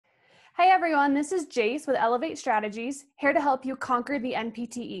Hey everyone, this is Jace with Elevate Strategies, here to help you conquer the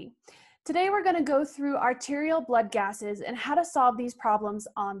NPTE. Today we're going to go through arterial blood gases and how to solve these problems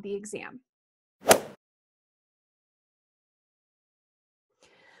on the exam.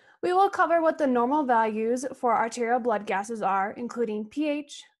 We will cover what the normal values for arterial blood gases are, including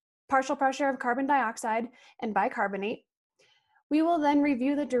pH, partial pressure of carbon dioxide, and bicarbonate. We will then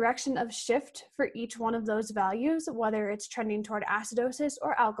review the direction of shift for each one of those values, whether it's trending toward acidosis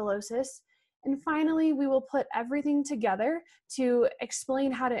or alkalosis. And finally, we will put everything together to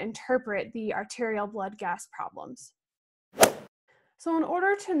explain how to interpret the arterial blood gas problems. So in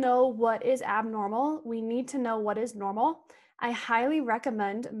order to know what is abnormal, we need to know what is normal. I highly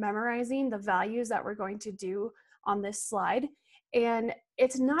recommend memorizing the values that we're going to do on this slide. And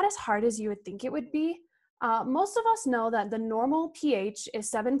it's not as hard as you would think it would be. Most of us know that the normal pH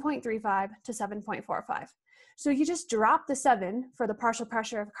is 7.35 to 7.45. So you just drop the 7 for the partial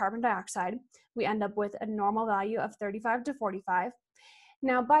pressure of carbon dioxide. We end up with a normal value of 35 to 45.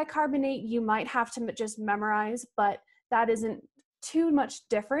 Now bicarbonate, you might have to just memorize, but that isn't too much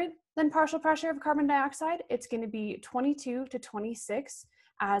different than partial pressure of carbon dioxide. It's going to be 22 to 26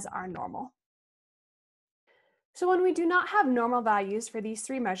 as our normal. So when we do not have normal values for these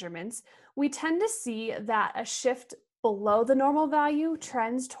three measurements, we tend to see that a shift below the normal value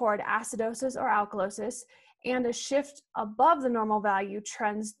trends toward acidosis or alkalosis, and a shift above the normal value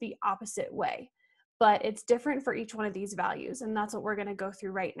trends the opposite way. But it's different for each one of these values, and that's what we're going to go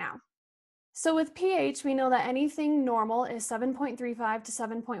through right now. So with pH, we know that anything normal is 7.35 to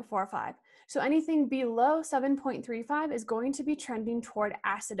 7.45. So anything below 7.35 is going to be trending toward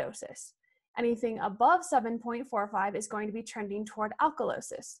acidosis. Anything above 7.45 is going to be trending toward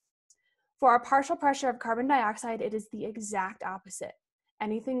alkalosis. For our partial pressure of carbon dioxide, it is the exact opposite.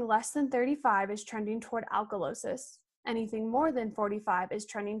 Anything less than 35 is trending toward alkalosis. Anything more than 45 is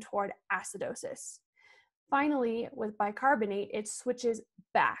trending toward acidosis. Finally, with bicarbonate, it switches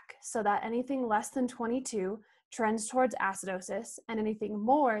back so that anything less than 22 trends towards acidosis, and anything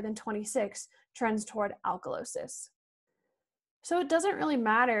more than 26 trends toward alkalosis. So it doesn't really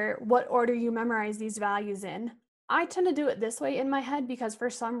matter what order you memorize these values in. I tend to do it this way in my head because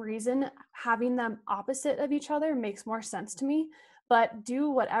for some reason, having them opposite of each other makes more sense to me, but do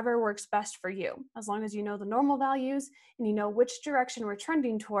whatever works best for you, as long as you know the normal values and you know which direction we're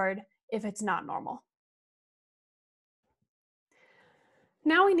trending toward if it's not normal.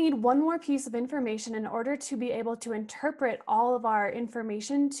 Now we need one more piece of information in order to be able to interpret all of our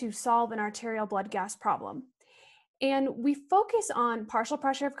information to solve an arterial blood gas problem. And we focus on partial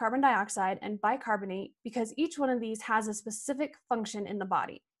pressure of carbon dioxide and bicarbonate because each one of these has a specific function in the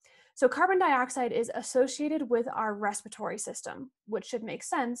body. So carbon dioxide is associated with our respiratory system, which should make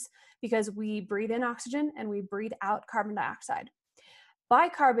sense because we breathe in oxygen and we breathe out carbon dioxide.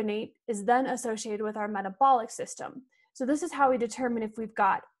 Bicarbonate is then associated with our metabolic system. So this is how we determine if we've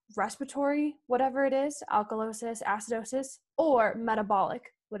got respiratory, whatever it is, alkalosis, acidosis, or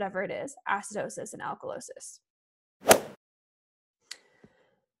metabolic, whatever it is, acidosis and alkalosis.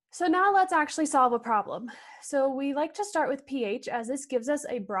 So now let's actually solve a problem. So we like to start with pH as this gives us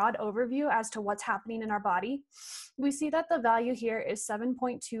a broad overview as to what's happening in our body. We see that the value here is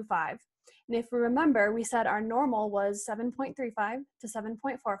 7.25. And if we remember, we said our normal was 7.35 to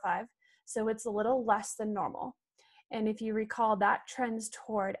 7.45, so it's a little less than normal. And if you recall, that trends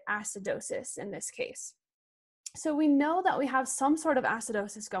toward acidosis in this case. So we know that we have some sort of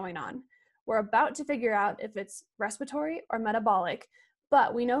acidosis going on. We're about to figure out if it's respiratory or metabolic,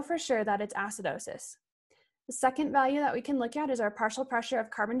 but we know for sure that it's acidosis. The second value that we can look at is our partial pressure of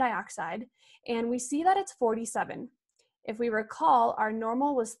carbon dioxide, and we see that it's 47. If we recall, our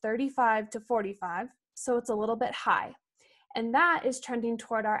normal was 35 to 45, so it's a little bit high. And that is trending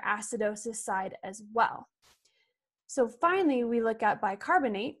toward our acidosis side as well. So finally, we look at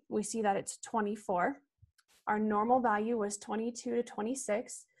bicarbonate. We see that it's 24. Our normal value was 22 to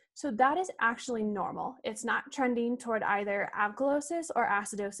 26. So that is actually normal. It's not trending toward either alkalosis or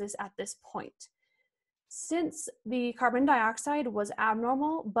acidosis at this point. Since the carbon dioxide was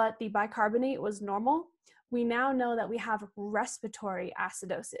abnormal, but the bicarbonate was normal, we now know that we have respiratory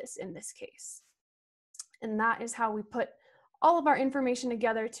acidosis in this case. And that is how we put all of our information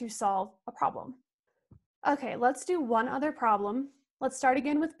together to solve a problem. Okay, let's do one other problem. Let's start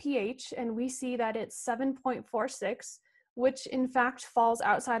again with pH, and we see that it's 7.46, which in fact falls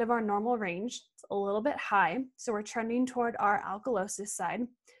outside of our normal range. It's a little bit high, so we're trending toward our alkalosis side.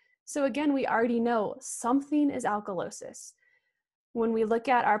 So again, we already know something is alkalosis. When we look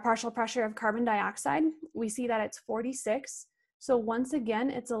at our partial pressure of carbon dioxide, we see that it's 46. So once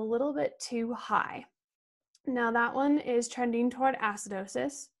again, it's a little bit too high. Now that one is trending toward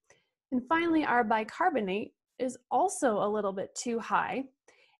acidosis. And finally, our bicarbonate is also a little bit too high.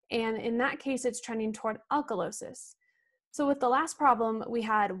 And in that case, it's trending toward alkalosis. So with the last problem, we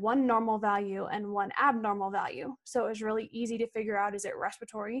had one normal value and one abnormal value. So it was really easy to figure out, is it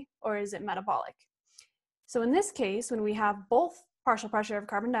respiratory or is it metabolic? So in this case, when we have both partial pressure of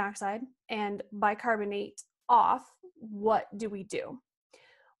carbon dioxide and bicarbonate off, what do?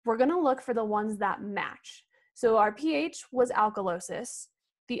 We're going to look for the ones that match. So our pH was alkalosis.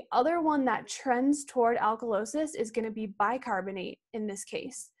 The other one that trends toward alkalosis is going to be bicarbonate in this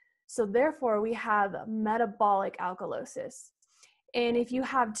case. So therefore, we have metabolic alkalosis. And if you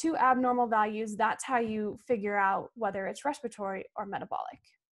have two abnormal values, that's how you figure out whether it's respiratory or metabolic.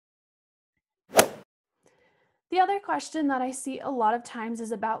 The other question that I see a lot of times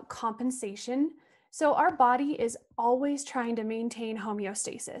is about compensation. So our body is always trying to maintain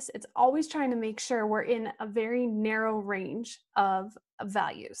homeostasis. It's always trying to make sure we're in a very narrow range of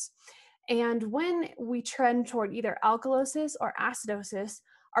values. And when we trend toward either alkalosis or acidosis,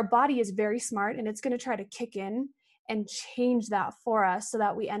 our body is very smart and it's going to try to kick in and change that for us so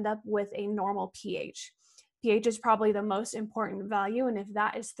that we end up with a normal pH. pH is probably the most important value, and if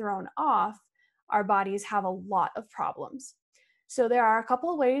that is thrown off, our bodies have a lot of problems. So there are a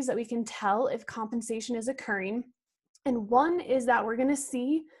couple of ways that we can tell if compensation is occurring. And one is that we're going to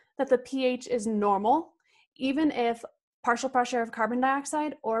see that the pH is normal, even if partial pressure of carbon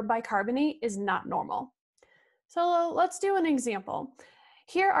dioxide or bicarbonate is not normal. So let's do an example.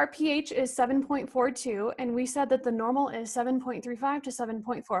 Here our pH is 7.42, and we said that the normal is 7.35 to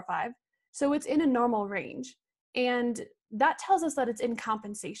 7.45. So it's in a normal range. And that tells us that it's in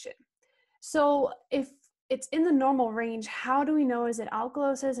compensation. So if it's in the normal range, how do we know, is it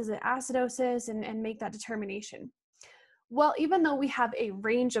alkalosis, is it acidosis, and make that determination? Well, even though we have a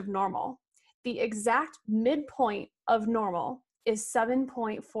range of normal, the exact midpoint of normal is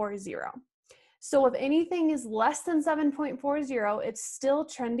 7.40. So if anything is less than 7.40, it's still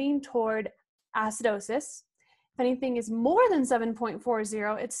trending toward acidosis. If anything is more than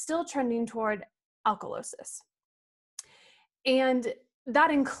 7.40, it's still trending toward alkalosis. And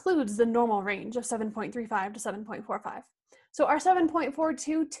that includes the normal range of 7.35 to 7.45. So our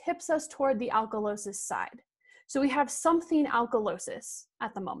 7.42 tips us toward the alkalosis side. So we have something alkalosis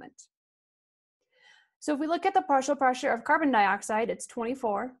at the moment. So if we look at the partial pressure of carbon dioxide, it's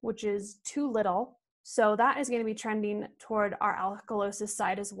 24, which is too little. So that is going to be trending toward our alkalosis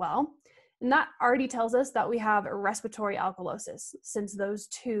side as well. And that already tells us that we have respiratory alkalosis, since those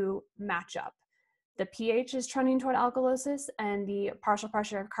two match up. The pH is trending toward alkalosis, and the partial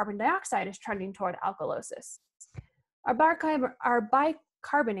pressure of carbon dioxide is trending toward alkalosis. Our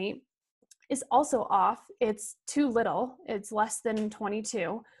bicarbonate is also off. It's too little. It's less than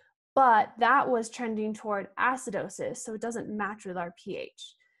 22, but that was trending toward acidosis, so it doesn't match with our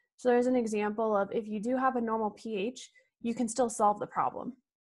pH. So there's an example of, if you do have a normal pH, you can still solve the problem.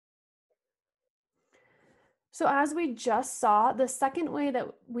 So as we just saw, the second way that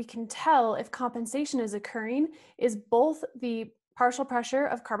we can tell if compensation is occurring is both the partial pressure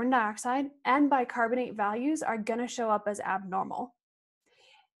of carbon dioxide and bicarbonate values are going to show up as abnormal.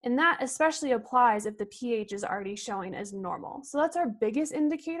 And that especially applies if the pH is already showing as normal. So that's our biggest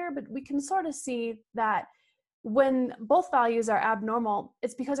indicator, but we can sort of see that when both values are abnormal,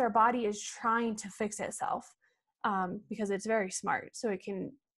 it's because our body is trying to fix itself because it's very smart. So it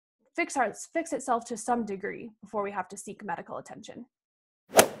can fix itself to some degree before we have to seek medical attention.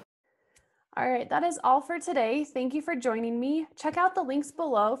 All right, that is all for today. Thank you for joining me. Check out the links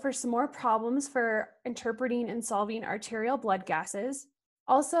below for some more problems for interpreting and solving arterial blood gases.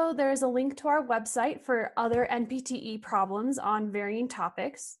 Also, there is a link to our website for other NPTE problems on varying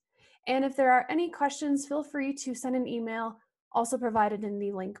topics. And if there are any questions, feel free to send an email, also provided in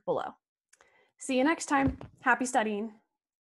the link below. See you next time. Happy studying.